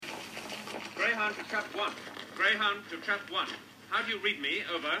Greyhound to trap 1. Greyhound to trap 1. How do you read me?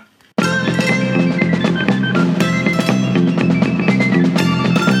 Over.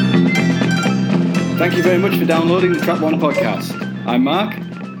 Thank you very much for downloading the Trap 1 podcast. I'm Mark.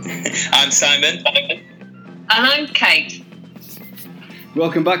 I'm Simon. And I'm Kate.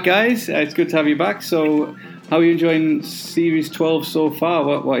 Welcome back, guys. It's good to have you back. So, how are you enjoying Series 12 so far?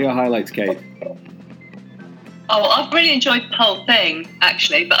 What are your highlights, Kate? Oh, I've really enjoyed the whole thing,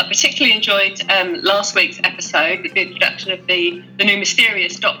 actually, but I particularly enjoyed last week's episode, the introduction of the new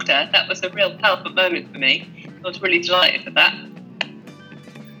mysterious doctor. That was a real powerful moment for me. I was really delighted with that.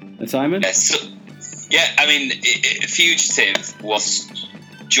 And Simon? Fugitive was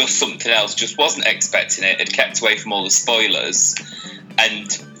just something else, just wasn't expecting it, had kept away from all the spoilers, and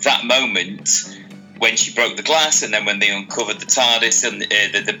that moment when she broke the glass and then when they uncovered the TARDIS and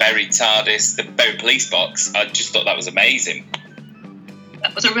the buried TARDIS, the buried police box, I just thought that was amazing.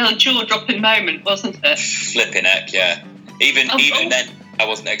 That was a real jaw-dropping moment, wasn't it? Flipping heck, yeah. Even then, I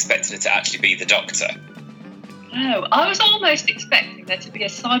wasn't expecting it to actually be the Doctor. No, I was almost expecting there to be a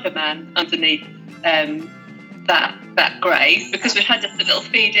Cyberman underneath that grave, because we had just a little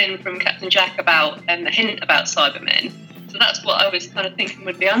feed in from Captain Jack about a hint about Cybermen. So that's what I was kind of thinking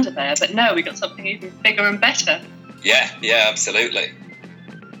would be under there. But no, we got something even bigger and better. Yeah, absolutely.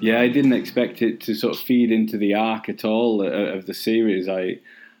 Yeah, I didn't expect it to sort of feed into the arc at all of the series. I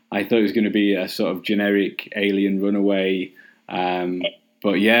thought it was going to be a sort of generic alien runaway.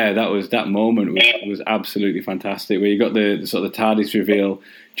 But yeah, that moment was absolutely fantastic. Where you got the sort of the TARDIS reveal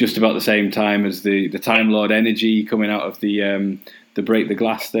just about the same time as the Time Lord energy coming out of the break the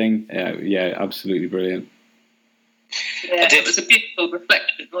glass thing. Yeah, absolutely brilliant. Yeah, it was a beautiful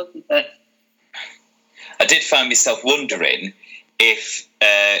reflection, wasn't it? I did find myself wondering if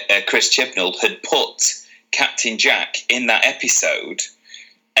Chris Chibnall had put Captain Jack in that episode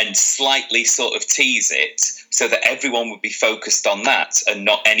and slightly sort of tease it so that everyone would be focused on that and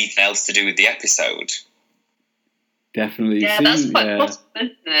not anything else to do with the episode. Definitely. Yeah, that's quite possible,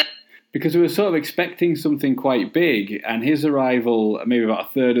 isn't it? Because we were sort of expecting something quite big, and his arrival, maybe about a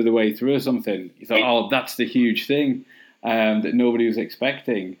third of the way through or something, you thought, oh, that's the huge thing that nobody was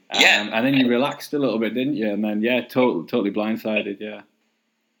expecting. And then you relaxed a little bit, didn't you? And then, totally blindsided, yeah.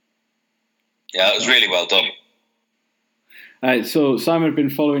 Yeah, it was really well done. So, Simon, I've been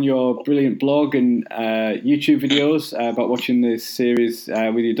following your brilliant blog and YouTube videos about watching this series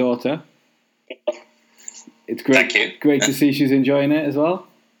with your daughter. It's great. Thank you. Great to see she's enjoying it as well.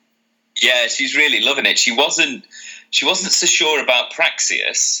 Yeah, she's really loving it. She wasn't so sure about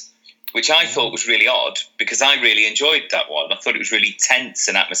Praxeus, which I thought was really odd because I really enjoyed that one. I thought it was really tense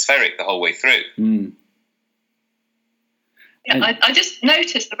and atmospheric the whole way through. Mm. Yeah, I just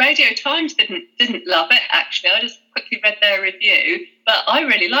noticed the Radio Times didn't love it, actually. I just quickly read their review, but I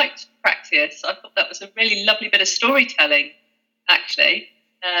really liked Praxeus. I thought that was a really lovely bit of storytelling, actually.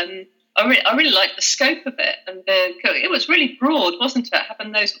 I really liked the scope of it, and it was really broad, wasn't it?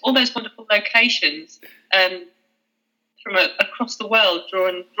 Having all those wonderful locations from across the world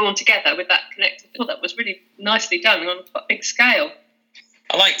drawn together with that connected. I thought that was really nicely done on quite a big scale.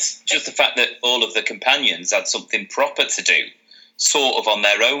 I liked just the fact that all of the companions had something proper to do, sort of on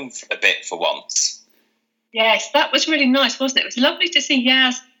their own a bit for once. Yes, that was really nice, wasn't it? It was lovely to see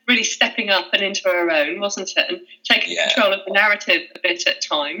Yaz really stepping up and into her own, wasn't it? And taking control of the narrative a bit at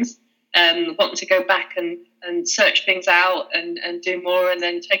times. Wanting to go back and search things out and do more, and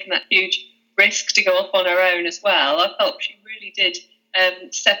then taking that huge risk to go off on her own as well. I felt she really did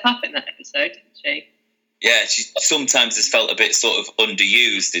step up in that episode, didn't she? Yeah, she sometimes has felt a bit sort of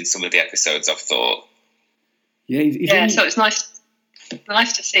underused in some of the episodes, I've thought. Yeah, so it's nice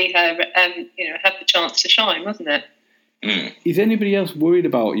to see her have the chance to shine, wasn't it? Mm. Is anybody else worried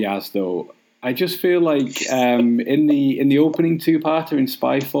about Yaz, though? I just feel like in the opening two-parter in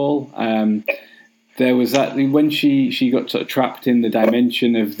Spyfall, there was that when she got sort of trapped in the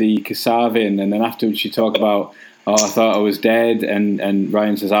dimension of the Kasavin, and then afterwards she talked about, I thought I was dead, and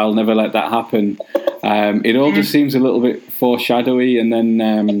Ryan says, I'll never let that happen. It all just seems a little bit foreshadowy, and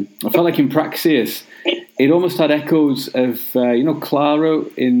then I felt like in Praxeus, it almost had echoes of Clara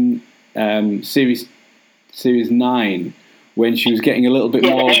in series 9. When she was getting a little bit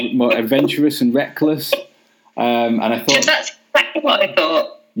more adventurous and reckless, and I thought that's exactly what I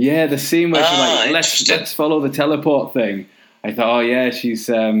thought. Yeah, the scene where she's like, let's follow the teleport thing. I thought, she's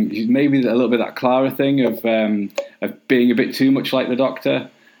maybe a little bit that Clara thing of being a bit too much like the Doctor,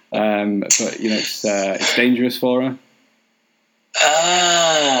 but it's dangerous for her.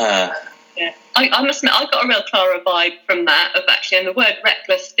 Yeah, I must admit, I got a real Clara vibe from that. And the word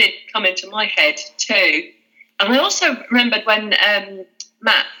reckless did come into my head too. And I also remembered when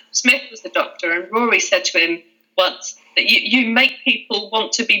Matt Smith was the Doctor, and Rory said to him once that you make people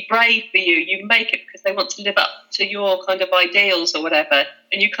want to be brave for you. You make it because they want to live up to your kind of ideals or whatever,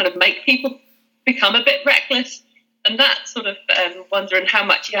 and you kind of make people become a bit reckless. And that sort of wondering how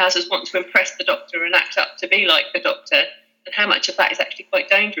much Yaz is wanting to impress the Doctor and act up to be like the Doctor, and how much of that is actually quite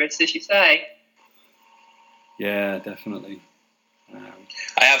dangerous, as you say. Yeah, definitely.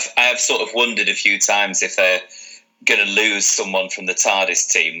 I have sort of wondered a few times if they're going to lose someone from the TARDIS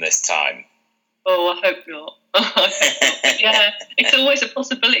team this time. Oh, I hope not. Yeah, it's always a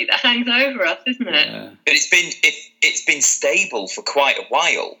possibility that hangs over us, isn't it? Yeah. But it's been stable for quite a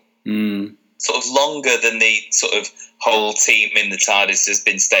while. Sort of longer than the sort of whole team in the TARDIS has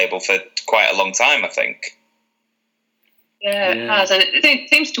been stable for quite a long time, I think. Yeah, it has, and it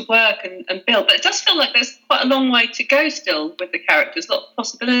seems to work and build, but it does feel like there's quite a long way to go still with the characters. A lot of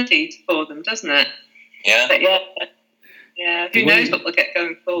possibilities for them, doesn't it? Yeah. But yeah, who knows what we'll get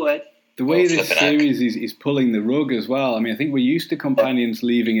going forward. The way this series is pulling the rug as well. I mean, I think we're used to companions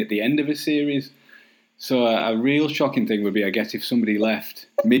leaving at the end of a series. So a real shocking thing would be, I guess, if somebody left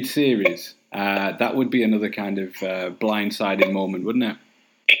mid-series. That would be another kind of blindsided moment, wouldn't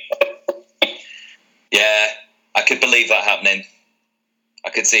it? Yeah, I could believe that happening. I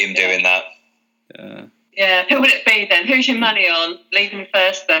could see him doing that. Yeah, who would it be then? Who's your money on leaving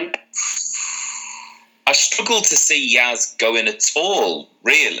first then? I struggle to see Yaz going at all,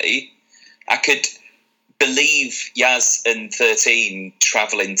 really. I could believe Yaz and 13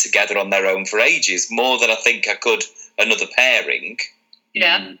 travelling together on their own for ages, more than I think I could another pairing.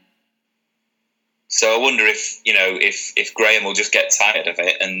 Yeah. So I wonder if Graham will just get tired of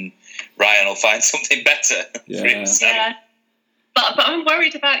it and Ryan will find something better for himself. Yeah. But I'm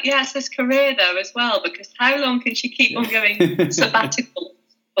worried about Yaz's career though as well, because how long can she keep on going sabbatical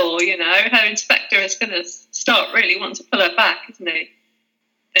for? Her inspector is going to start really wanting to pull her back, isn't he?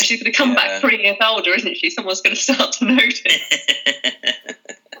 And she's going to come back 3 years older, isn't she? Someone's going to start to notice.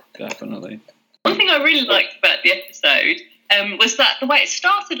 Definitely. One thing I really liked about the episode was that the way it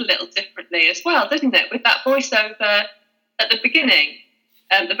started a little differently as well, didn't it? With that voiceover at the beginning,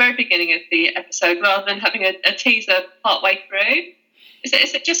 the very beginning of the episode, rather than having a teaser partway through.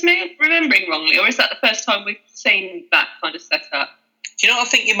 Is it just me remembering wrongly, or is that the first time we've seen that kind of setup? Do you know, I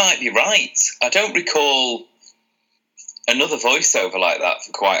think you might be right. I don't recall another voiceover like that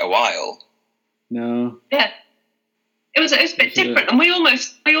for quite a while. No. Yeah. It was a bit different, and we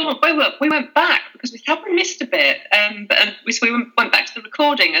went back because we thought we missed a bit, so we went back to the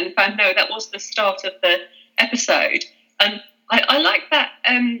recording and found that was the start of the episode. And I like that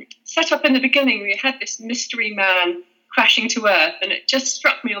set up in the beginning. We had this mystery man crashing to Earth, and it just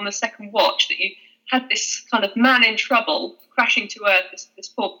struck me on the second watch that you had this kind of man in trouble crashing to Earth, this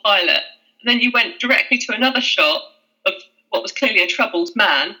poor pilot, and then you went directly to another shot of what was clearly a troubled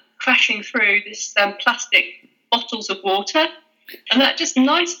man crashing through this plastic bottles of water, and that just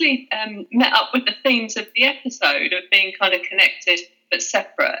nicely met up with the themes of the episode of being kind of connected but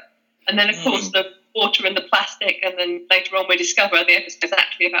separate. And then, of course, the water and the plastic, and then later on we discover the episode is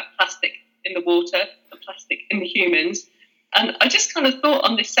actually about plastic in the water and plastic in the humans. And I just kind of thought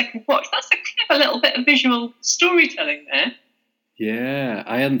on this second watch, that's a clever little bit of visual storytelling there. Yeah,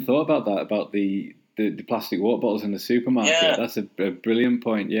 I hadn't thought about that, about the plastic water bottles in the supermarket. Yeah. That's a brilliant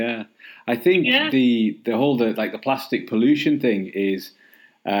point. Yeah, I think the whole the plastic pollution thing is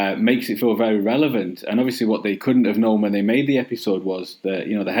makes it feel very relevant. And obviously, what they couldn't have known when they made the episode was that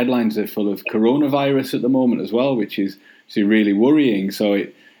the headlines are full of coronavirus at the moment as well, which is really worrying. So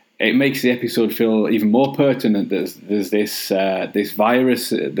it makes the episode feel even more pertinent. There's this virus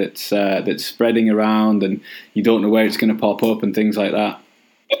that's spreading around, and you don't know where it's going to pop up and things like that.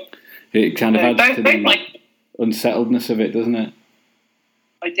 It kind of adds to the unsettledness of it, doesn't it?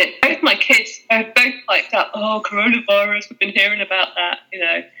 I did. Both my kids both piped up, "Oh, coronavirus, we've been hearing about that,"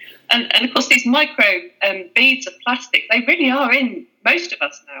 And of course, these micro beads of plastic, they really are in most of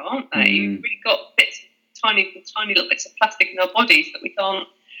us now, aren't they? You've really got tiny little bits of plastic in our bodies that we can't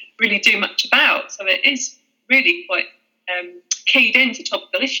really do much about. So it is really quite keyed into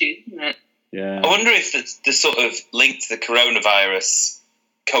topical issues, isn't it? Yeah. I wonder if the sort of link to the coronavirus,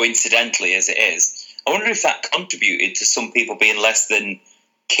 coincidentally as it is, I wonder if that contributed to some people being less than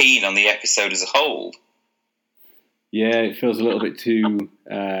keen on the episode as a whole. Yeah, it feels a little bit too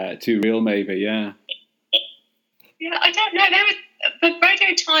real, maybe. Yeah. Yeah, I don't know. The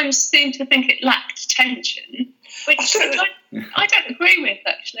Radio Times seemed to think it lacked tension, which I don't agree with,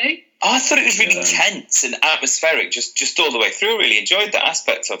 actually. I thought it was really tense and atmospheric, just all the way through. Really enjoyed that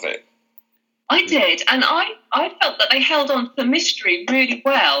aspect of it. I did, and I felt that they held on to the mystery really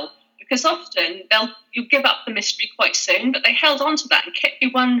well, because often you'll give up the mystery quite soon, but they held on to that and kept you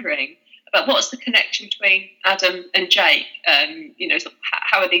wondering about what's the connection between Adam and Jake. Sort of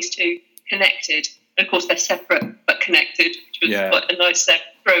how are these two connected? And of course, they're separate but connected, which was quite a nice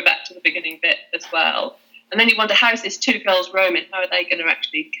throwback to the beginning bit as well. And then you wonder, how's this two girls roaming? How are they going to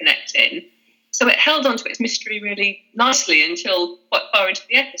actually connect in? So it held on to its mystery really nicely until quite far into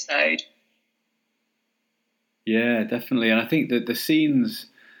the episode. Yeah, definitely. And I think that the scenes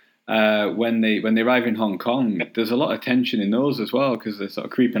when they arrive in Hong Kong, there's a lot of tension in those as well, because they're sort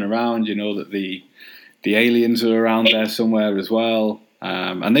of creeping around. You know that the aliens are around there somewhere as well.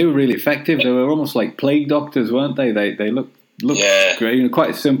 And they were really effective. They were almost like plague doctors, weren't they? They looked great. Quite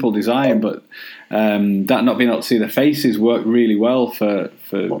a simple design, but that not being able to see their faces worked really well to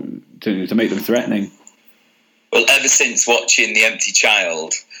make them threatening. Well, ever since watching The Empty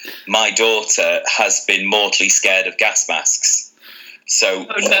Child, my daughter has been mortally scared of gas masks. So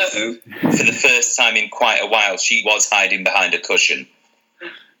for the first time in quite a while, she was hiding behind a cushion.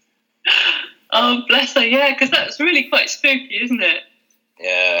 Oh, bless her, yeah, because that's really quite spooky, isn't it?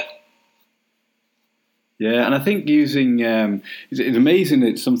 Yeah. Yeah, and I think using it's amazing.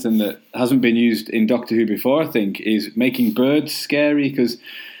 It's something that hasn't been used in Doctor Who before. I think is making birds scary, because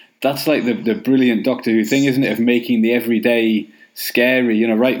that's like the brilliant Doctor Who thing, isn't it? Of making the everyday scary. You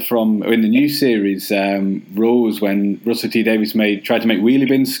know, right from in the new series, Rose, when Russell T Davies tried to make wheelie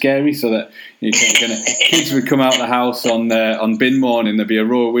bins scary, so that kids would come out of the house on bin morning. There'd be a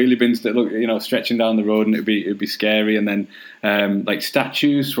row of wheelie bins that look, stretching down the road, and it'd be scary. And then like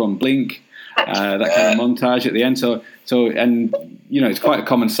statues from Blink. That kind of montage at the end. So, and it's quite a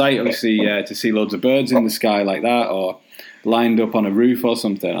common sight, obviously, to see loads of birds in the sky like that, or lined up on a roof or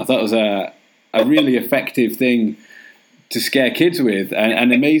something. I thought it was a really effective thing to scare kids with,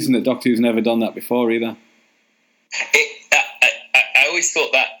 and amazing that Doctor Who's never done that before either. I always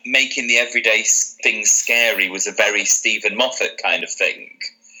thought that making the everyday things scary was a very Stephen Moffat kind of thing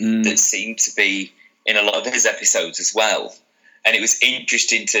that seemed to be in a lot of his episodes as well. And it was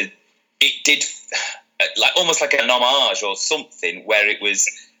interesting it did like almost like an homage or something, where it was.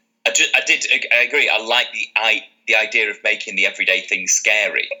 I agree. I like the idea of making the everyday things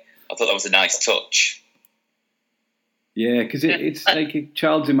scary. I thought that was a nice touch. Yeah, because it's like a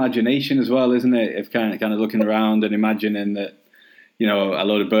child's imagination as well, isn't it? Of kind of looking around and imagining that a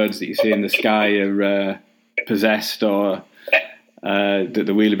load of birds that you see in the sky are possessed, or that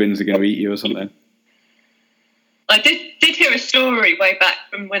the wheelie bins are going to eat you or something. I did hear a story way back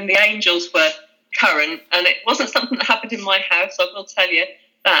from when the Angels were current, and it wasn't something that happened in my house, I will tell you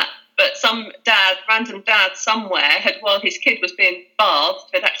that. But some random dad somewhere, while his kid was being bathed,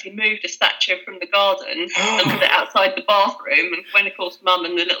 had actually moved a statue from the garden and put it outside the bathroom. And when, of course, Mum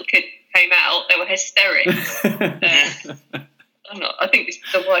and the little kid came out, they were hysterics. I think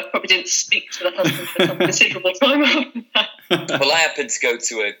the wife probably didn't speak to the husband for some considerable time after that. Well, I happened to go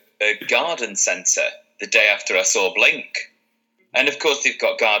to a garden centre the day after I saw Blink. And, of course, they've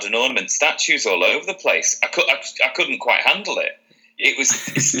got garden ornament statues all over the place. I couldn't quite handle it.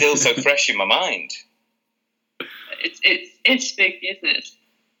 It's still so fresh in my mind. It's spooky, isn't it?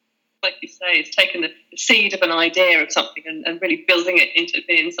 Like you say, it's taken the seed of an idea of something and really building it into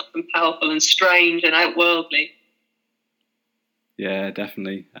being something powerful and strange and outworldly. Yeah,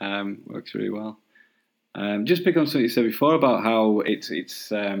 definitely. Works really well. Just pick on something you said before about how it's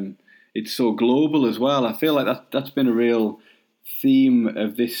so global as well. I feel like that's been a real theme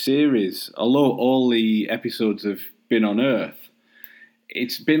of this series. Although all the episodes have been on Earth,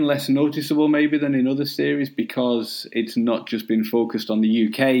 it's been less noticeable maybe than in other series, because it's not just been focused on the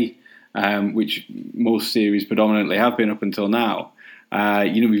UK, which most series predominantly have been up until now.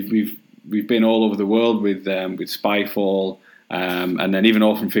 We've been all over the world with Spyfall, and then even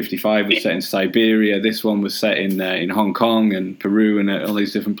Orphan 55 was set in Siberia. This one was set in Hong Kong and Peru and all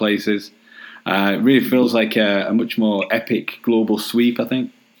these different places. It really feels like a much more epic global sweep, I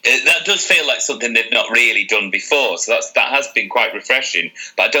think. That does feel like something they've not really done before, so that has been quite refreshing.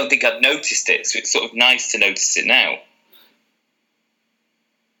 But I don't think I'd noticed it, so it's sort of nice to notice it now.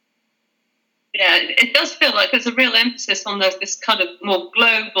 Yeah, it does feel like there's a real emphasis on this kind of more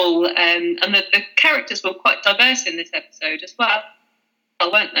global, and the characters were quite diverse in this episode as well,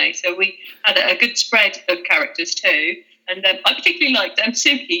 weren't they? So we had a good spread of characters too, and I particularly liked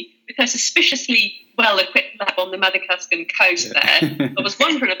Suki, with her suspiciously well-equipped lab on the Madagascar coast there. I was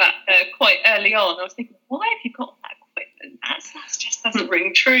wondering about her quite early on. I was thinking, why have you got that equipment? That just doesn't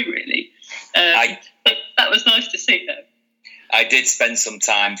ring true, really. But that was nice to see, though. I did spend some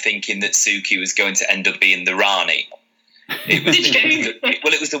time thinking that Suki was going to end up being the Rani. It was Did you?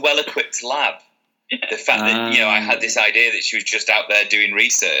 It was the well-equipped lab. The fact that, I had this idea that she was just out there doing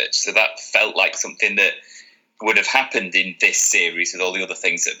research, so that felt like something that would have happened in this series with all the other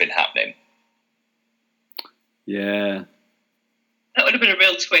things that have been happening. Yeah. That would have been a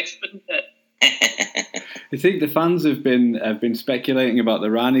real twist, wouldn't it? I think the fans have been speculating about the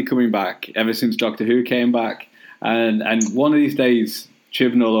Rani coming back ever since Doctor Who came back, and one of these days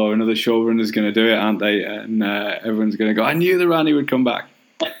Chibnall or another showrunner is going to do it, aren't they? And everyone's going to go, I knew the Rani would come back.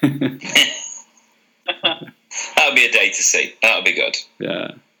 That'll be a day to see. That'll be good.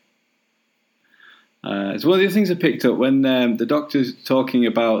 Yeah. It's one of the other things I picked up when the Doctor's talking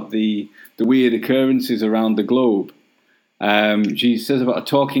about the weird occurrences around the globe. She says about a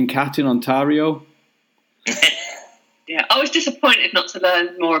talking cat in Ontario. Yeah, I was disappointed not to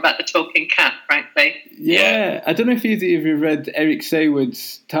learn more about the talking cat, frankly. Yeah, I don't know if you've read Eric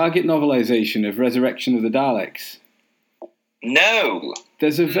Saywood's Target novelisation of Resurrection of the Daleks. No.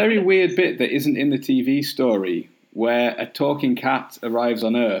 There's a very weird bit that isn't in the TV story where a talking cat arrives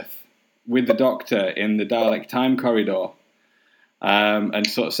on Earth with the Doctor in the Dalek time corridor. And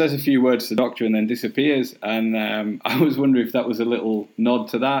sort of says a few words to the Doctor and then disappears. And I was wondering if that was a little nod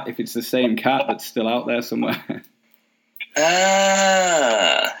to that, if it's the same cat that's still out there somewhere.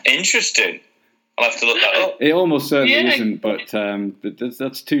 Interesting. I'll have to look that up. It almost certainly isn't, but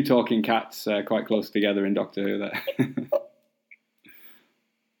that's two talking cats quite close together in Doctor Who there.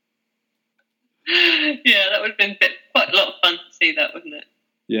 Yeah, that would have been quite a lot of fun to see that, wouldn't it?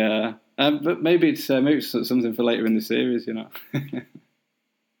 Yeah. But maybe it's something for later in the series, Yeah.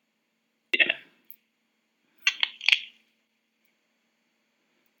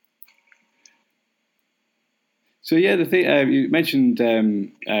 So yeah, the thing you mentioned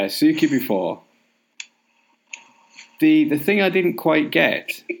Suki before. The thing I didn't quite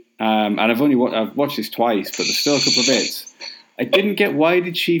get, and I've watched this twice, but there's still a couple of bits. I didn't get why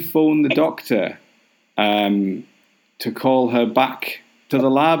did she phone the Doctor to call her back to the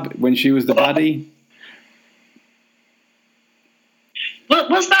lab when she was the baddie? Well,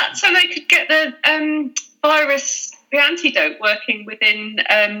 was that so they could get the virus, the antidote, working within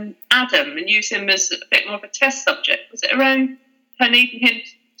Adam and use him as a bit more of a test subject? Was it around her needing him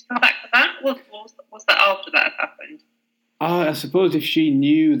to come back for that? Was that after that had happened? I suppose if she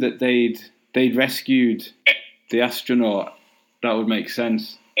knew that they'd rescued the astronaut, that would make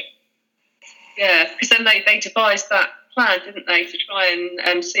sense. Yeah, because then they devised that plan, didn't they, to try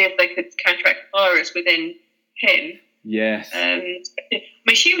and see if they could counteract the virus within him. Yes. I mean,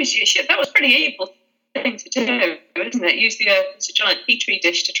 that was a pretty evil thing to do, isn't it? Use the Earth as a giant petri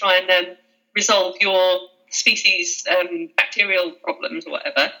dish to try and resolve your species' bacterial problems or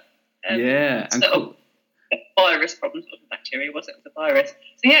whatever. Yeah. Virus problems, wasn't bacteria, was it? It was a virus. So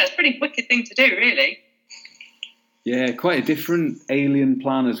yeah, it's a pretty wicked thing to do, really. Yeah, quite a different alien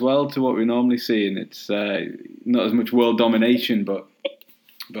plan as well to what we normally see, and it's not as much world domination, but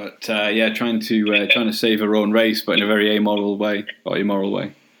trying to save her own race, but in a very immoral way.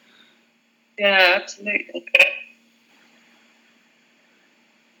 Yeah, absolutely.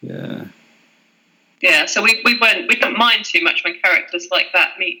 Yeah. Yeah, so we don't mind too much when characters like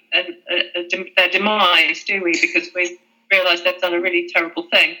that meet their demise, do we? Because we realise they've done a really terrible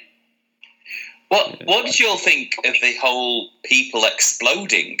thing. What did you all think of the whole people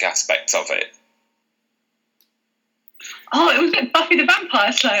exploding aspect of it? Oh, it was like Buffy the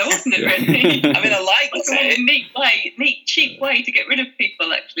Vampire Slayer, wasn't it, really? I mean, I liked it. It. A neat, cheap way to get rid of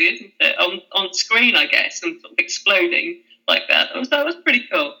people, actually, isn't it? On screen, I guess, and sort of exploding like that. That was pretty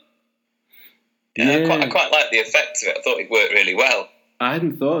cool. Yeah, I quite like the effect of it. I thought it worked really well. I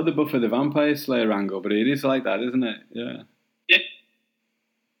hadn't thought of the Buffy the Vampire Slayer angle, but it is like that, isn't it? Yeah.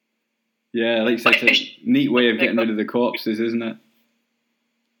 Yeah, like you said, it's a neat way of getting rid of the corpses, isn't it?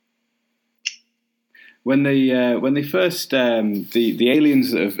 When they first the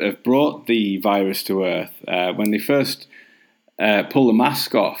aliens that have brought the virus to Earth, when they first pull the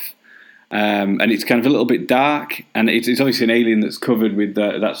mask off, and it's kind of a little bit dark, and it's obviously an alien that's covered with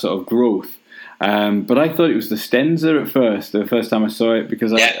that sort of growth. But I thought it was the Stenza at first, the first time I saw it,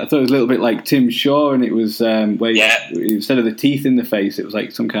 because I thought it was a little bit like Tim Shaw, and it was where instead of the teeth in the face, it was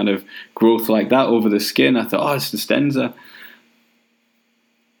like some kind of growth like that over the skin. I thought, it's the Stenza.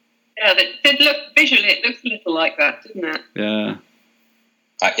 Yeah, it did look visually. It looks a little like that, didn't it? Yeah.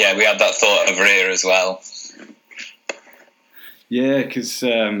 We had that thought over here as well. Yeah, because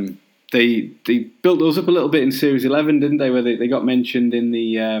they built those up a little bit in Series 11, didn't they? Where they got mentioned in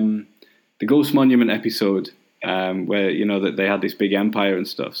the Ghost Monument episode, where that they had this big empire and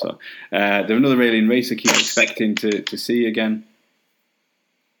stuff. So they're another alien race I keep expecting to see again.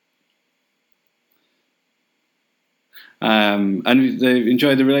 And they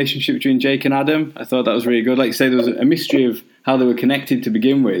enjoyed the relationship between Jake and Adam. I thought that was really good. Like you say, there was a mystery of how they were connected to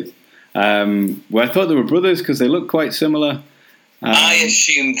begin with. Where I thought they were brothers because they look quite similar. I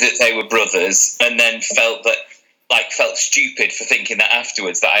assumed that they were brothers, and then felt stupid for thinking that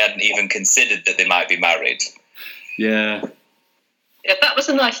afterwards, that I hadn't even considered that they might be married. Yeah. Yeah, that was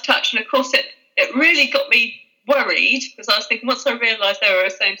a nice touch, and of course it really got me worried, because I was thinking, once I realised they were a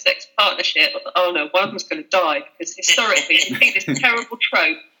same-sex partnership, I thought, oh no, one of them's going to die, because historically you see this terrible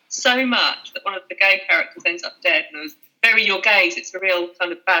trope so much that one of the gay characters ends up dead, and it was bury your gays. It's a real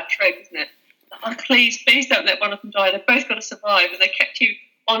kind of bad trope, isn't it? Oh, please don't let one of them die. They've both got to survive, and they kept you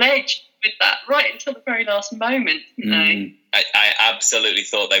on edge with that right until the very last moment, didn't they? I absolutely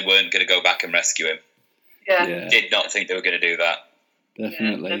thought they weren't going to go back and rescue him. Yeah. Did not think they were going to do that.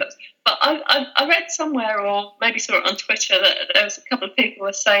 Definitely. Yeah, but I read somewhere, or maybe saw it on Twitter, that there was a couple of people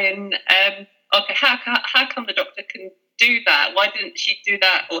were saying, okay, how come the Doctor can do that? Why didn't she do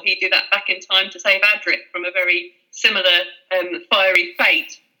that, or he do that back in time to save Adric from a very similar fiery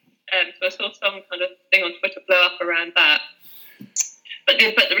fate? So I saw some kind of thing on Twitter blow up around that. But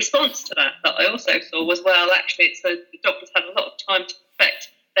the response to that I also saw was, well, actually, the Doctor's had a lot of time to perfect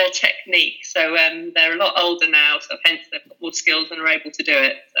their technique, so they're a lot older now, so hence they've got more skills and are able to do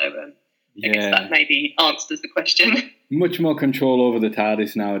it. So I guess that maybe answers the question. Much more control over the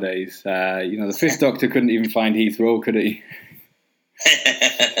TARDIS nowadays. The Fifth Doctor couldn't even find Heathrow, could he?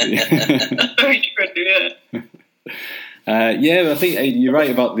 That's very true, yeah. I think you're right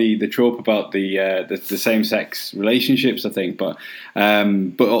about the trope about the same-sex relationships, I think, but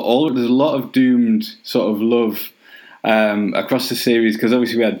there's a lot of doomed sort of love across the series, because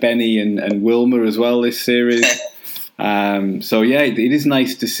obviously we had Benny and Wilma as well this series. It is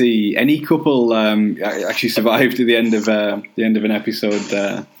nice to see any couple actually survive to the end of an episode.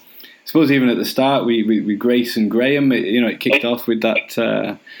 I suppose even at the start, we Grace and Graham, it kicked off with that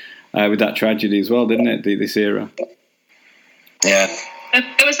tragedy as well, didn't it? This era. Yeah.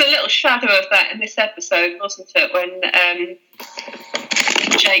 There was a little shadow of that in this episode, wasn't it? When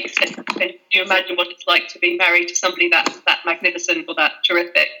Jake said, "Can you imagine what it's like to be married to somebody that magnificent or that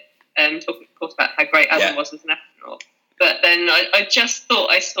terrific?" Talking, of course, about how great Adam was as an astronaut. But then I just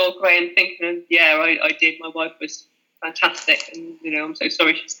thought I saw Graham thinking, I did. My wife was fantastic, and I'm so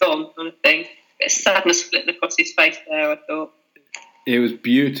sorry she's gone, kind of thing. Bit of sadness flitting across his face there, I thought. It was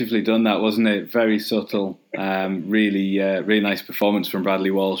beautifully done, that, wasn't it? Very subtle. Really nice performance from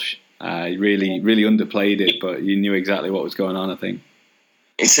Bradley Walsh. He really underplayed it, but you knew exactly what was going on, I think.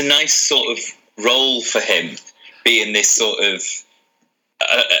 It's a nice sort of role for him, being this sort of,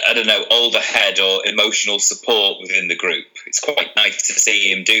 I don't know, older head or emotional support within the group. It's quite nice to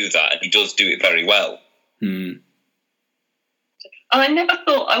see him do that, and he does do it very well. I never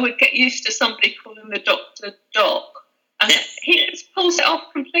thought I would get used to somebody calling the Doctor Doc. And he just pulls it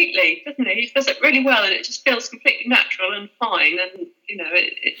off completely, doesn't he? He does it really well, and it just feels completely natural and fine, and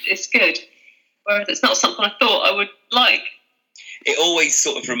it's good. Whereas it's not something I thought I would like. It always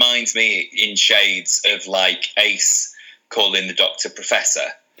sort of reminds me in shades of like Ace calling the Doctor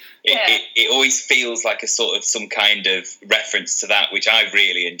Professor. It always feels like a sort of some kind of reference to that, which I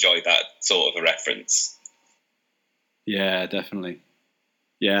really enjoy, that sort of a reference. Yeah, definitely.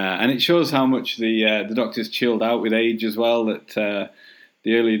 Yeah, and it shows how much the Doctor's chilled out with age as well. That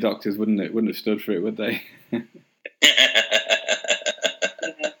the early Doctors wouldn't have stood for it, would they?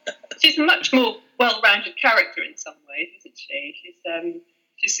 She's a much more well-rounded character in some ways, isn't she?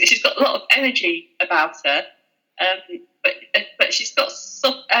 She's got a lot of energy about her, but she's got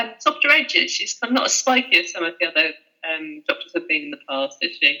softer edges. She's kind of not as spiky as some of the other Doctors have been in the past,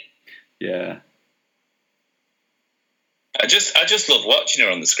 is she? Yeah. I just love watching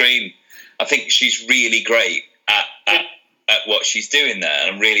her on the screen. I think she's really great at what she's doing there,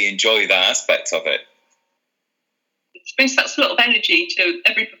 and I really enjoy that aspect of it. She brings that sort of energy to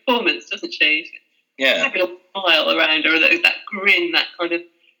every performance, doesn't she? Yeah. Having a smile around her, that grin, that kind of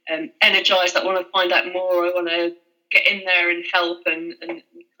energised, that want to find out more, I want to get in there and help and kind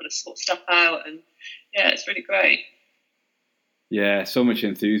of sort stuff out, and it's really great. Yeah, so much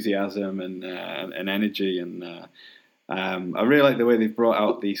enthusiasm and energy, and I really like the way they've brought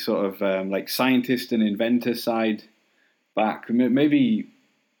out the sort of like scientist and inventor side back. Maybe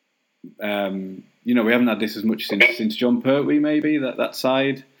we haven't had this as much since John Pertwee. Maybe that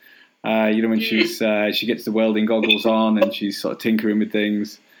side. When she gets the welding goggles on and she's sort of tinkering with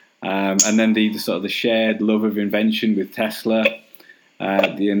things, and then the sort of the shared love of invention with Tesla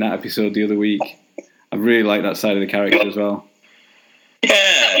in that episode the other week. I really like that side of the character as well.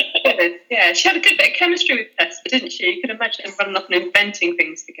 Yeah, she had a good bit of chemistry with Tesla, didn't she? You could imagine them running off and inventing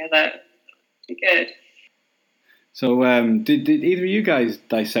things together. Pretty good. So, did either of you guys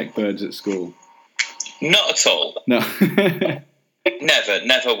dissect birds at school? Not at all. No.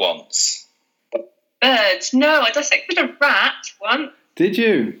 Never once. Birds? No, I dissected a rat once. Did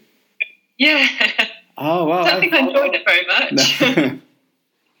you? Yeah. Oh wow! I don't think I enjoyed it very much. No.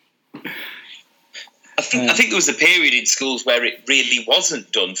 I think there was a period in schools where it really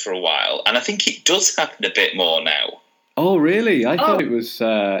wasn't done for a while, and I think it does happen a bit more now. Oh really? I thought it was.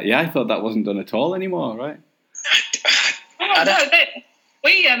 I thought that wasn't done at all anymore. Right?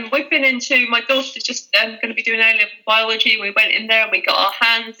 We've been into. My daughter's just going to be doing A-level biology. We went in there and we got our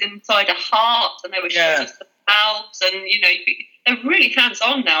hands inside a heart, and they were showing us the valves, and they're really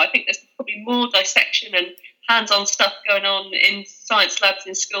hands-on now. I think there's probably more dissection and hands-on stuff going on in science labs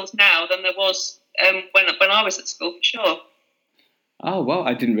in schools now than there was when I was at school, for sure. Oh wow!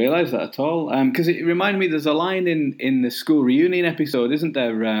 I didn't realise that at all. Because it reminded me, there's a line in the school reunion episode, isn't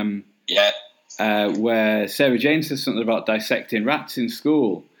there? Where Sarah Jane says something about dissecting rats in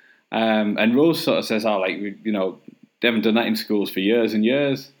school, and Rose sort of says, "Oh, they haven't done that in schools for years and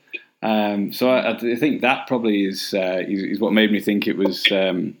years." So I think that probably is what made me think it was,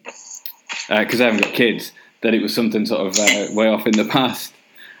 because I haven't got kids, that it was something sort of way off in the past.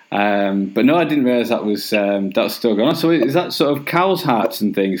 But no, I didn't realise that was still going on. So is that sort of cow's hearts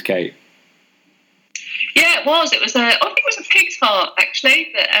and things, Kate? Yeah, it was. I think it was a pig's heart,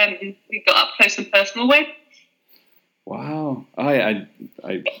 actually, that we got up close and personal with. Wow, I had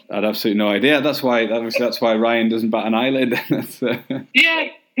absolutely no idea. That's why Ryan doesn't bat an eyelid. Yeah.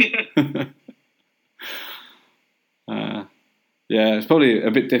 Yeah, it's probably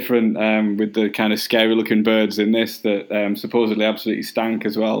a bit different with the kind of scary-looking birds in this that supposedly absolutely stank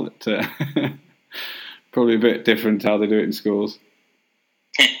as well. Probably a bit different how they do it in schools.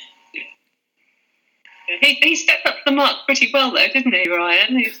 He stepped up to the mark pretty well, though, didn't he,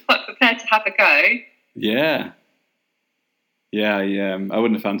 Ryan? He was quite prepared to have a go. Yeah. Yeah, I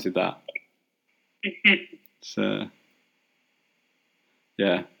wouldn't have fancied that. So,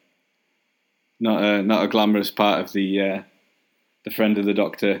 yeah. Not a glamorous part of the friend of the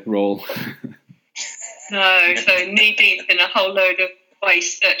doctor role. No, so knee deep in a whole load of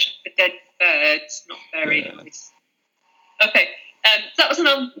waste searching for dead birds. Not very nice. Okay, so that was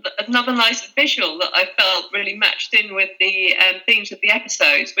another nice visual that I felt really matched in with the themes of the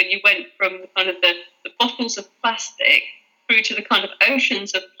episodes, when you went from kind of the bottles of plastic through to the kind of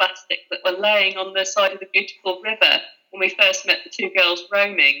oceans of plastic that were laying on the side of the beautiful river when we first met the two girls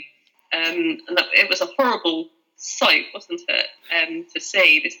roaming. And it was a horrible sight, wasn't it, to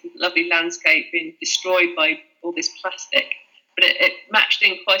see this lovely landscape being destroyed by all this plastic. But it matched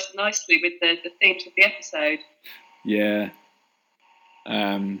in quite nicely with the themes of the episode. Yeah.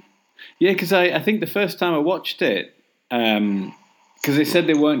 Because I think the first time I watched it, because they said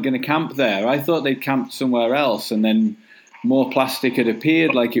they weren't going to camp there, I thought they'd camped somewhere else, and then more plastic had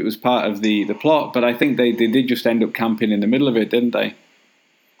appeared like it was part of the plot, but I think they did just end up camping in the middle of it, didn't they?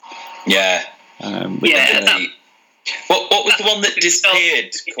 Yeah. What was the one that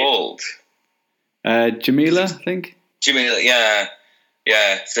disappeared called? Jamila, I think. Jamila, yeah.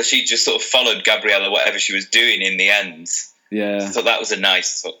 So she just sort of followed Gabriella, whatever she was doing in the end. Yeah. I thought that was a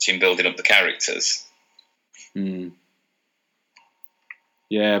nice touch in building up the characters.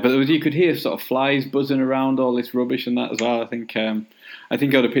 Yeah, but you could hear sort of flies buzzing around all this rubbish and that as well. I think I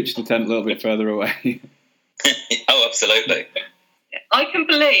would have pitched the tent a little bit further away. Oh, absolutely. I can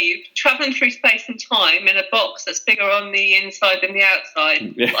believe travelling through space and time in a box that's bigger on the inside than the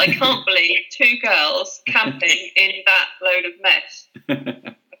outside. Yeah. I can't believe two girls camping in that load of mess.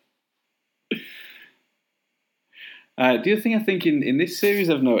 The other thing I think in this series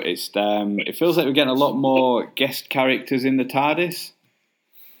I've noticed, it feels like we're getting a lot more guest characters in the TARDIS.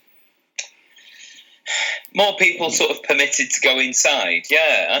 More people sort of permitted to go inside.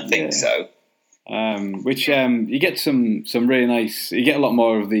 Yeah, I think so. Which you get some really nice. You get a lot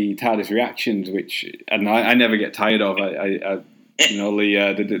more of the TARDIS reactions, which I never get tired of. The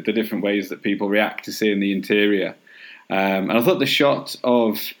different ways that people react to seeing the interior. And I thought the shot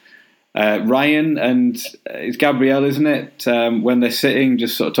of Ryan and it's Gabrielle, isn't it? When they're sitting,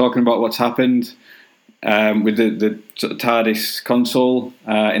 just sort of talking about what's happened with the sort of TARDIS console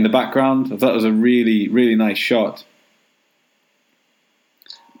in the background. I thought it was a really, really nice shot.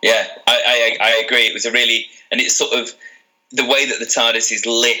 Yeah, I agree. It was and it's sort of the way that the TARDIS is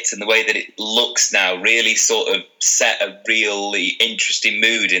lit and the way that it looks now really sort of set a really interesting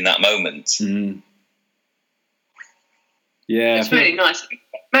mood in that moment. Mm. Yeah, it's really nice.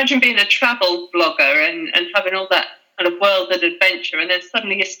 Imagine being a travel blogger and having all that kind of world and adventure, and then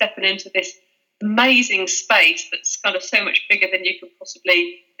suddenly you're stepping into this amazing space that's kind of so much bigger than you could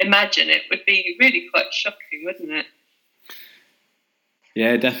possibly imagine. It would be really quite shocking, wouldn't it?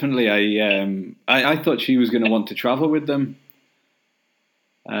 Yeah, definitely. I thought she was going to want to travel with them.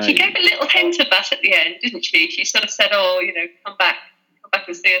 She gave a little hint of that at the end, didn't she? She sort of said, "Oh, come back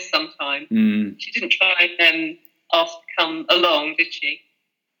and see us sometime." She didn't try and ask to come along, did she?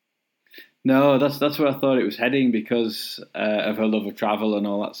 No, that's where I thought it was heading because of her love of travel and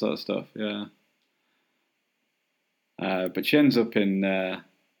all that sort of stuff. Yeah. But she ends up in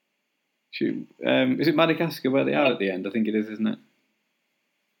is it Madagascar where they are at the end? I think it is, isn't it?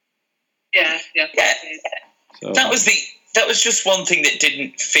 Yeah. So, that was just one thing that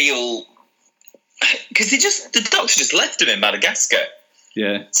didn't feel, because the doctor just left him in Madagascar.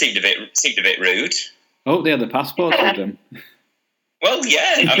 Yeah, seemed a bit rude. Oh, they had the passports with them. Well,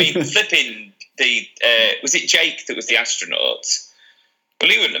 yeah, I mean, flipping was it Jake that was the astronaut?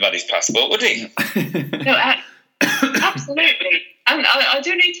 Well, he wouldn't have had his passport, would he? No, absolutely. And I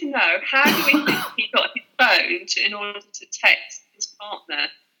do need to know, how do we think he got his phone in order to text his partner at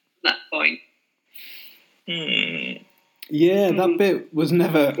that point? Yeah, that bit was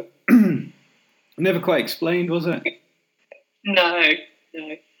never quite explained, was it? No.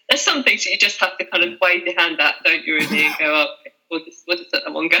 There's some things that you just have to kind of wave your hand at, don't you, really, and go, we'll just let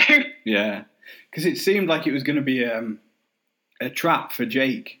that one go. Yeah, because it seemed like it was going to be a trap for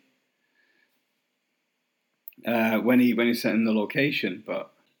Jake when he set in the location,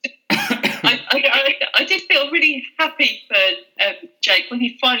 but I did feel really happy for Jake when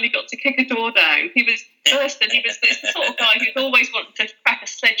he finally got to kick a door down. He was first, and he was the sort of guy who's always wanted to crack a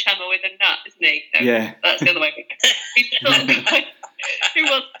sledgehammer with a nut, isn't he? No, yeah, that's the other way. He's the sort of guy who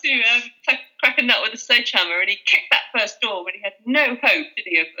wants to crack a nut with a sledgehammer, and he kicked that first door when he had no hope, did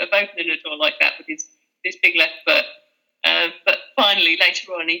he, of opening a door like that with his big left foot. But finally,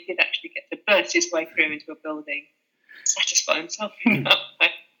 later on, he did actually get to burst his way through into a building, satisfy himself in that way.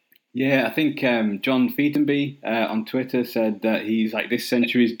 Yeah, I think John Featonby on Twitter said that he's like this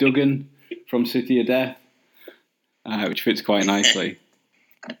century's Duggan from City of Death, which fits quite nicely.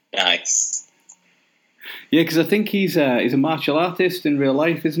 Nice. Yeah, because I think he's a martial artist in real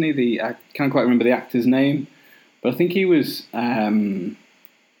life, isn't he? I can't quite remember the actor's name, but I think he was, I can't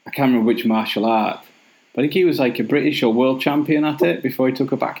remember which martial art, but I think he was like a British or world champion at it before he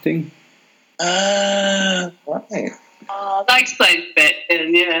took up acting. Right. That explains a bit,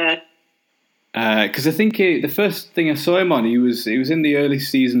 yeah. Because I think the first thing I saw him on, he was in the early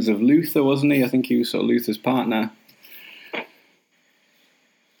seasons of Luther, wasn't he? I think he was sort of Luther's partner.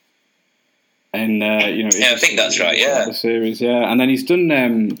 And I think that's right. Yeah, the series, yeah. And then he's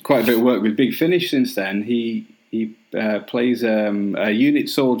done quite a bit of work with Big Finish since then. He plays a unit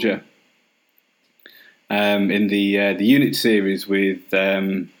soldier in the unit series with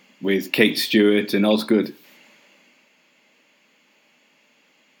Kate Stewart and Osgood.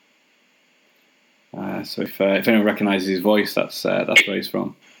 So if anyone recognises his voice, that's where he's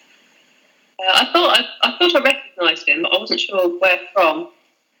from. I thought I recognised him, but I wasn't sure where from.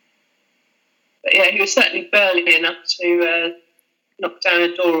 But yeah, he was certainly burly enough to knock down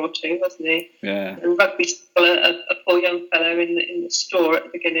a door or two, wasn't he? Yeah. And rugby a poor young fellow in the store at the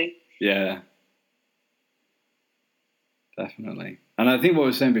beginning. Yeah. Definitely. And I think what I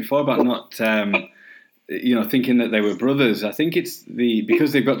was saying before about not, thinking that they were brothers, I think it's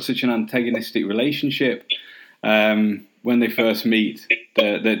because they've got such an antagonistic relationship when they first meet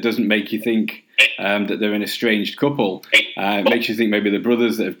that doesn't make you think that they're an estranged couple. It makes you think maybe they're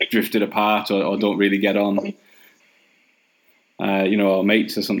brothers that have drifted apart or don't really get on, or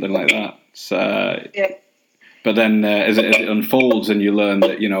mates or something like that. So, yeah. But then as it unfolds and you learn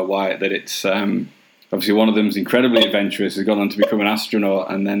that, that it's... obviously, one of them's incredibly adventurous, has gone on to become an astronaut,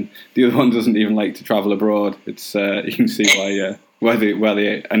 and then the other one doesn't even like to travel abroad. It's you can see why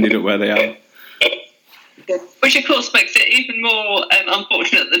they ended up where they are. Which, of course, makes it even more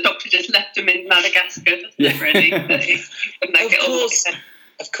unfortunate that the doctor just left him in Madagascar, doesn't it, really?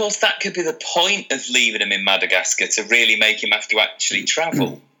 Of course, that could be the point of leaving him in Madagascar, to really make him have to actually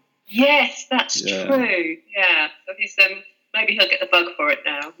travel. Yes, that's true. Yeah, so he's maybe he'll get the bug for it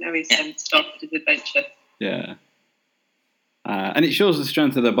now. Now he's started his adventure. Yeah. And it shows the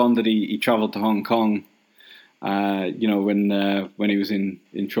strength of the bond that he travelled to Hong Kong, when he was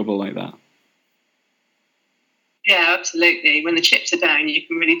in trouble like that. Yeah, absolutely. When the chips are down, you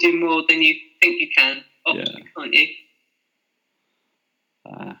can really do more than you think you can, can't you?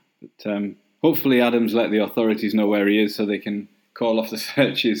 But hopefully Adams let the authorities know where he is so they can call off the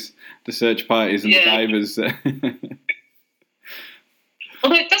search parties and the divers.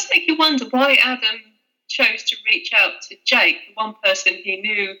 Although it does make you wonder why Adam chose to reach out to Jake, the one person he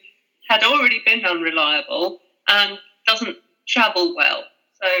knew had already been unreliable and doesn't travel well.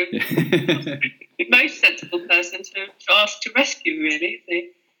 So the most sensible person to ask to rescue, really, isn't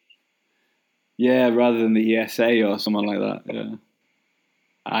he? Yeah, rather than the ESA or someone like that. Yeah,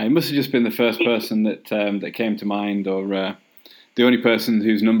 it must have just been the first person that came to mind, or the only person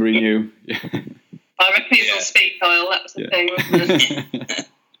whose number he knew. I reckon he's on speed dial. That was the thing, wasn't it?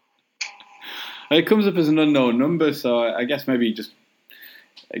 It comes up as an unknown number, so I guess maybe he just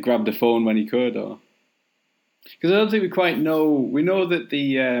grabbed the phone when he could, or because I don't think we quite know. We know that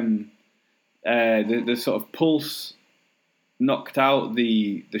the sort of pulse knocked out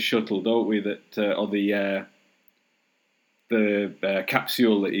the shuttle, don't we? That or the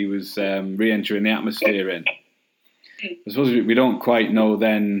capsule that he was re-entering the atmosphere in. I suppose we don't quite know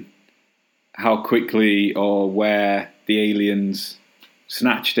then how quickly or where the aliens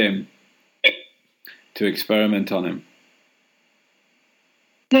snatched him to experiment on him.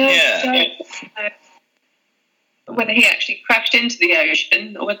 No, whether he actually crashed into the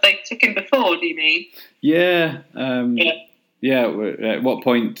ocean or whether they took him before, do you mean? Yeah. Yeah. At what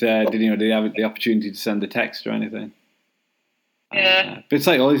point did he have the opportunity to send a text or anything? Yeah. But it's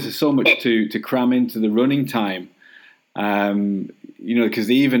like, there's so much to cram into the running time. Because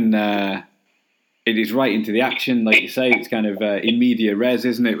even it is right into the action, like you say. It's kind of in media res,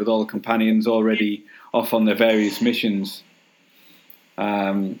 isn't it? With all the companions already off on their various missions.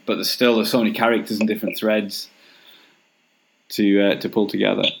 But there's so many characters and different threads to pull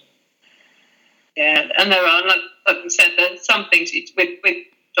together. Yeah, and there are, like we said, there's some things with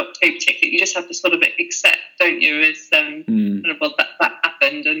Doctor Who particularly, you just have to sort of accept, don't you, as that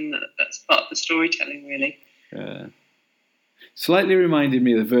happened, and that's part of the storytelling, really. Yeah. Slightly reminded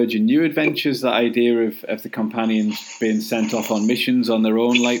me of the Virgin New Adventures, that idea of the companions being sent off on missions on their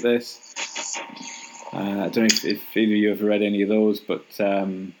own like this. I don't know if either of you have read any of those, but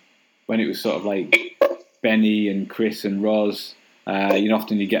when it was sort of like Benny and Chris and Roz,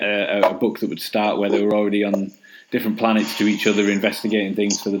 often you get a book that would start where they were already on different planets to each other, investigating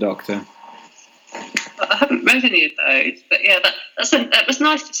things for the Doctor. I haven't read any of those, but yeah, that was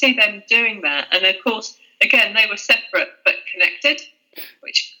nice to see them doing that. And of course, again, they were separate but connected,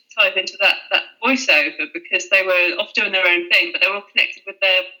 which ties into that voiceover, because they were off doing their own thing, but they were all connected with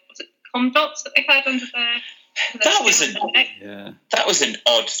their com dots that they had under their. That was an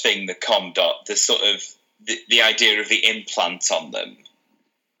odd thing. The com dot, the sort of the idea of the implant on them.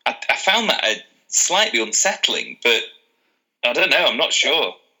 I found that slightly unsettling, but I don't know. I'm not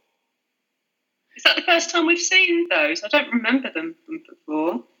sure. Is that the first time we've seen those? I don't remember them from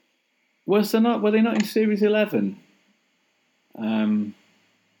before. Were they not in Series 11? I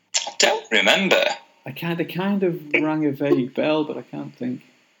don't remember. I kind of rang a vague bell, but I can't think.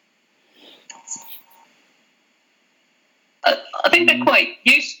 I think they're quite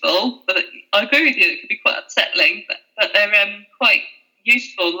useful, but I agree with you, it could be quite unsettling, but they're quite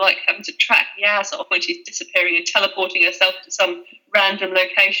useful, like having to track Yaz off when she's disappearing and teleporting herself to some random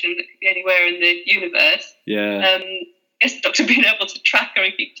location that could be anywhere in the universe. Yeah. Yes, the Doctor being able to track her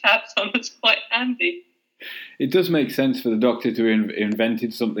and keep tabs on was quite handy. It does make sense for the Doctor to have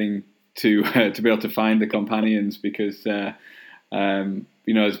invented something to be able to find the companions, because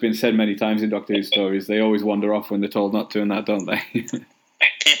it's been said many times in Doctor Who stories, they always wander off when they're told not to, and that, don't they?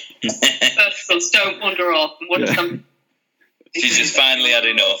 First don't wander off. And what is something? She's just finally had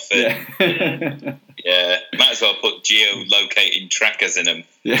enough. Yeah, might as well put geolocating trackers in them.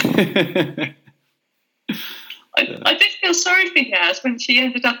 Yeah. I did feel sorry for Yaz when she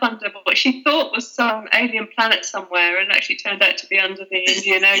ended up under what she thought was some alien planet somewhere, and actually turned out to be under the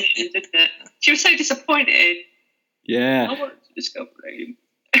Indian Ocean, didn't it? She was so disappointed. Yeah. I wanted to discover alien.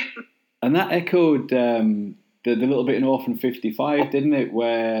 And that echoed the little bit in Orphan 55, didn't it?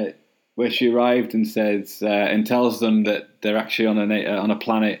 Where she arrived and says and tells them that they're actually on a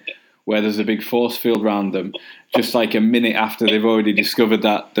planet where there's a big force field around them, just like a minute after they've already discovered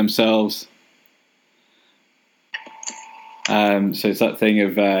that themselves. So it's that thing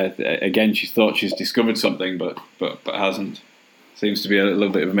of again, she thought she's discovered something, but hasn't. Seems to be a little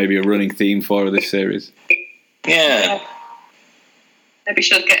bit of maybe a running theme for her this series. Yeah. Maybe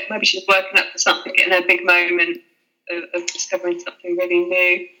she's working up for something, getting her big moment of discovering something really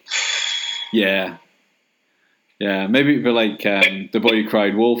new. Yeah. Yeah, maybe it'll be like The Boy Who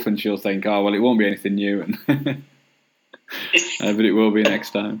Cried Wolf, and she'll think, oh, well, it won't be anything new, and but it will be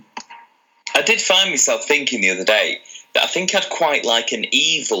next time. I did find myself thinking the other day that I think I'd quite like an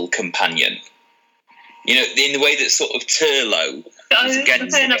evil companion. You know, in the way that sort of Turlough was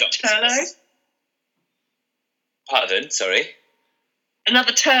against the Doctor. Turlough? Pardon, sorry?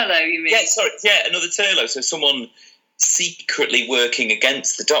 Another Turlough, you mean? Yeah, sorry, yeah, another Turlough. So someone secretly working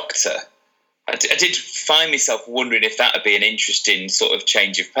against the Doctor. I did find myself wondering if that would be an interesting sort of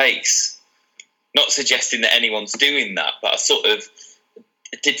change of pace. Not suggesting that anyone's doing that, but I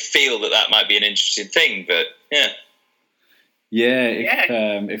did feel that might be an interesting thing. But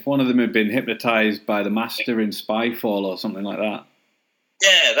if one of them had been hypnotised by the Master in Spyfall or something like that.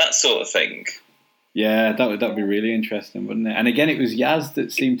 Yeah, that sort of thing. Yeah, that would be really interesting, wouldn't it? And again, it was Yaz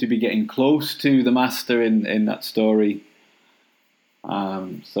that seemed to be getting close to the Master in that story.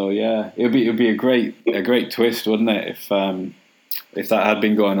 So yeah, it would be a great twist, wouldn't it, if that had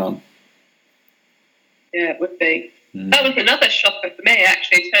been going on? Yeah, it would be. That was another shocker for me,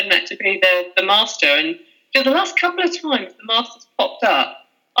 actually. It turned out to be the Master. And the last couple of times the Master's popped up,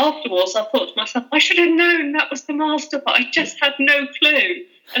 afterwards I thought to myself, I should have known that was the Master, but I just had no clue.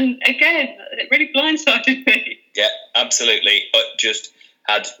 And again, it really blindsided me. Yeah, absolutely. I just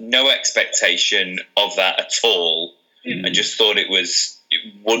had no expectation of that at all. And just thought it was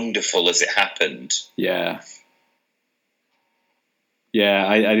wonderful as it happened. Yeah. Yeah,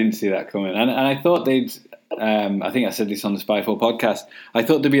 I didn't see that coming. And I thought they'd, I think I said this on the Spyfall podcast, I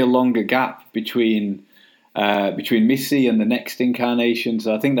thought there'd be a longer gap between Missy and the next incarnation.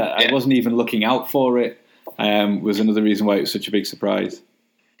 So I think that I wasn't even looking out for it, was another reason why it was such a big surprise.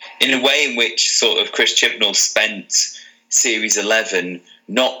 In a way in which sort of Chris Chibnall spent Series 11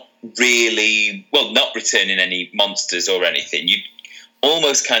 not returning any monsters or anything. You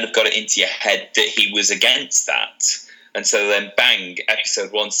almost kind of got it into your head that he was against that. And so then, bang,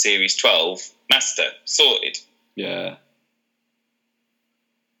 Episode 1, Series 12, Master, sorted. Yeah.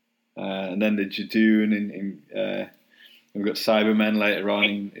 And then the Jadoon, and we've got Cybermen later on.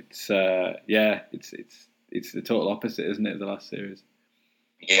 And it's the total opposite, isn't it, of the last series?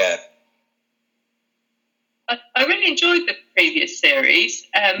 Yeah. I really enjoyed the previous series,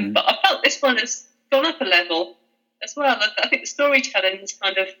 but I felt this one has gone up a level as well. I think the storytelling is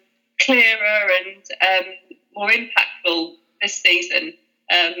kind of clearer and more impactful this season.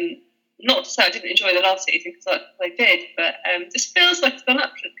 Not to say I didn't enjoy the last season, because I did, but this feels like it's gone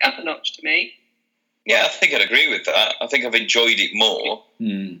up a notch to me. Yeah, I think I'd agree with that. I think I've enjoyed it more.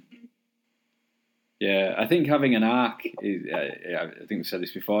 Yeah, I think having an arc, I think we've said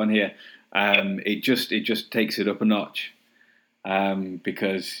this before in here, it just takes it up a notch,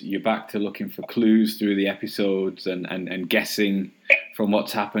 because you're back to looking for clues through the episodes and guessing from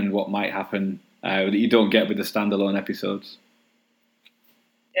what's happened, what might happen, that you don't get with the standalone episodes.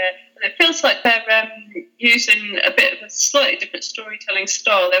 Yeah, and it feels like they're using a bit of a slightly different storytelling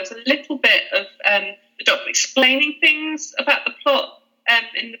style. There was a little bit of the Doctor explaining things about the plot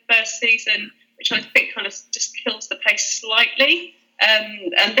in the first season, which I think kind of just kills the pace slightly.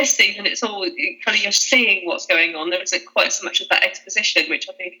 And this season, it's all kind of you're seeing what's going on. There isn't quite so much of that exposition, which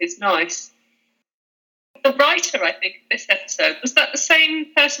I think is nice. The writer, I think, of this episode, was that the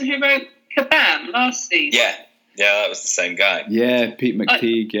same person who wrote Kabam last season? Yeah, that was the same guy. Yeah, Pete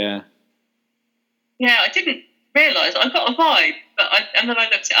McTeague, yeah. Yeah, I didn't realise. I got a vibe, and then I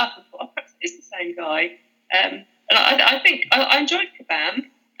looked it up and thought, perhaps it is the same guy. And I think I enjoyed Kabam,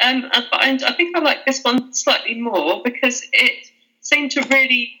 but I think I like this one slightly more because it seemed to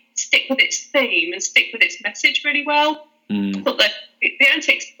really stick with its theme and stick with its message really well. I thought that the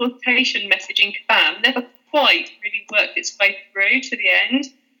anti-exploitation message in Kabam never quite really worked its way through to the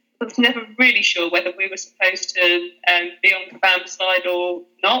end. I was never really sure whether we were supposed to be on Kabam's side or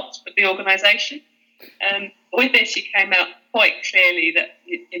not with the organisation. With this, you came out quite clearly that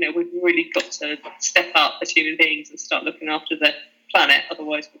we've really got to step up as human beings and start looking after the planet.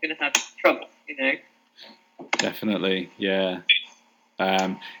 Otherwise, we're going to have trouble. Definitely, yeah.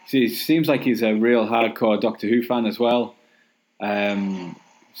 It seems like he's a real hardcore Doctor Who fan as well.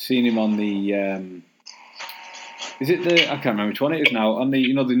 Seen him on the. Is it I can't remember which one it is now. On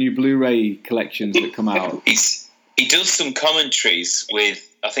the the new Blu-ray collections that come out. He does some commentaries with,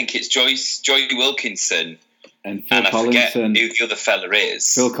 I think it's Joy Wilkinson and Phil Collinson. I forget who the other fella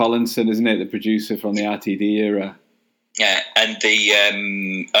is. Phil Collinson, isn't it? The producer from the RTD era. Yeah, and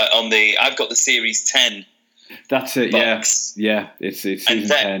the I've got the Series 10. That's it. Box. Yeah. It's season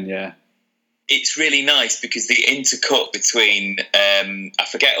 10. Yeah. It's really nice because the intercut between I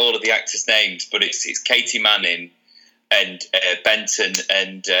forget all of the actors' names, but it's Katie Manning and Benton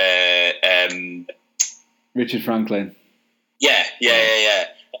and Richard Franklin. Yeah.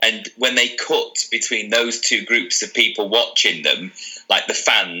 And when they cut between those two groups of people watching them, like the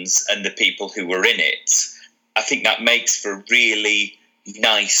fans and the people who were in it, I think that makes for a really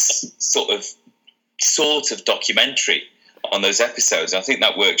nice sort of documentary on those episodes. I think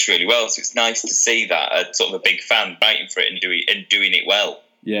that works really well. So it's nice to see that sort of a big fan writing for it and doing it well.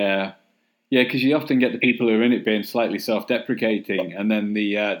 Yeah. Yeah, because you often get the people who are in it being slightly self-deprecating, and then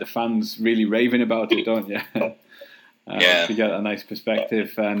the fans really raving about it, don't you? To get a nice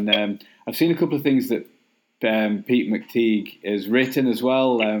perspective. And I've seen a couple of things that Pete McTeague has written as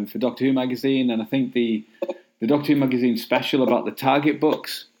well for Doctor Who magazine, and I think the Doctor Who magazine special about the Target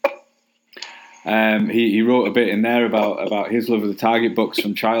books. He wrote a bit in there about his love of the Target books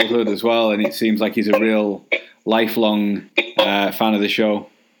from childhood as well, and it seems like he's a real lifelong fan of the show.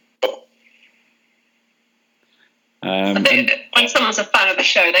 I think when someone's a fan of the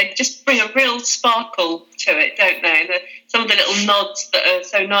show, they just bring a real sparkle to it, don't they? Some of the little nods that are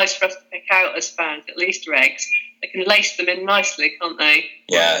so nice for us to pick out as fans, at Easter eggs, they can lace them in nicely, can't they?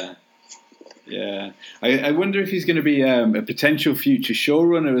 Yeah. Yeah. I wonder if he's going to be a potential future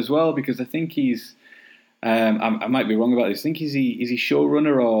showrunner as well, because I think he's, I might be wrong about this, I think is he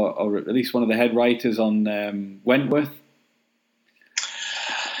showrunner or at least one of the head writers on Wentworth?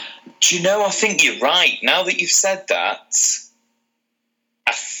 Do you know, I think you're right. Now that you've said that,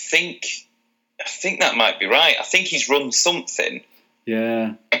 I think that might be right. I think he's run something.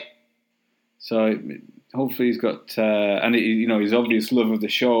 Yeah. So hopefully he's got, and his obvious love of the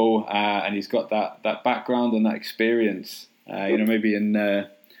show, and he's got that background and that experience. Maybe in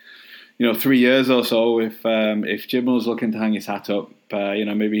 3 years or so, if Chibnall's looking to hang his hat up,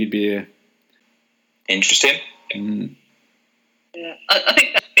 maybe he'd be interesting. Mm. Yeah, I think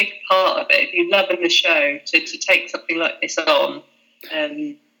that's a big part of it. If you're loving the show, to take something like this on.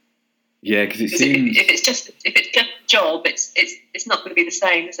 Yeah, because it seems if it's just a job, it's not going to be the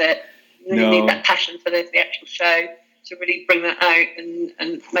same, is it? You really need that passion for the actual show to really bring that out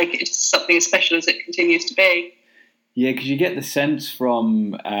and make it something as special as it continues to be. Yeah, because you get the sense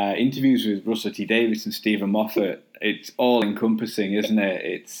from interviews with Russell T Davies and Stephen Moffat, it's all encompassing, isn't it?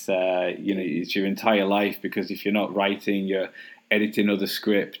 It's it's your entire life, because if you're not writing, you're editing other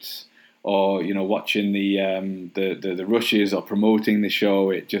scripts, or watching the rushes or promoting the show.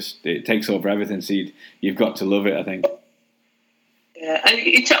 It takes over everything. So you've got to love it, I think. Yeah,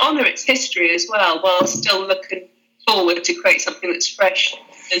 and to honour its history as well, while still looking forward to create something that's fresh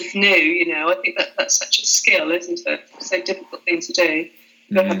and new. I think that's such a skill, isn't it? It's a difficult thing to do.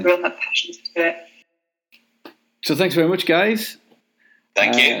 You've got to have passion to do it. So thanks very much, guys.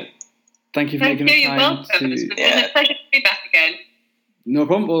 Thank you. Thank you for making the time. You're welcome. It's been a pleasure to be back again. No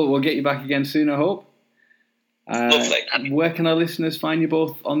problem. We'll get you back again soon, I hope. Lovely. Where can our listeners find you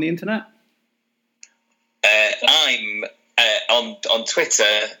both on the internet? I'm on Twitter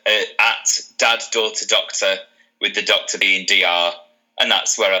at DadDaughterDoctor, with the doctor being DR, and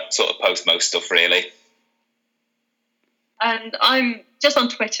that's where I sort of post most stuff, really. And I'm just on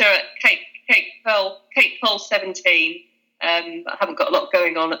Twitter at Kate Pole 17. I haven't got a lot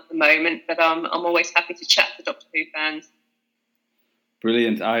going on at the moment, but I'm always happy to chat to Doctor Who fans.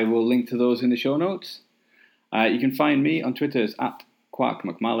 Brilliant. I will link to those in the show notes. You can find me on Twitter as at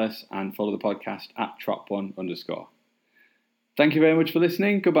QuarkMcMalice and follow the podcast at Trop1_. Thank you very much for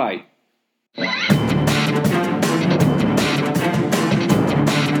listening. Goodbye.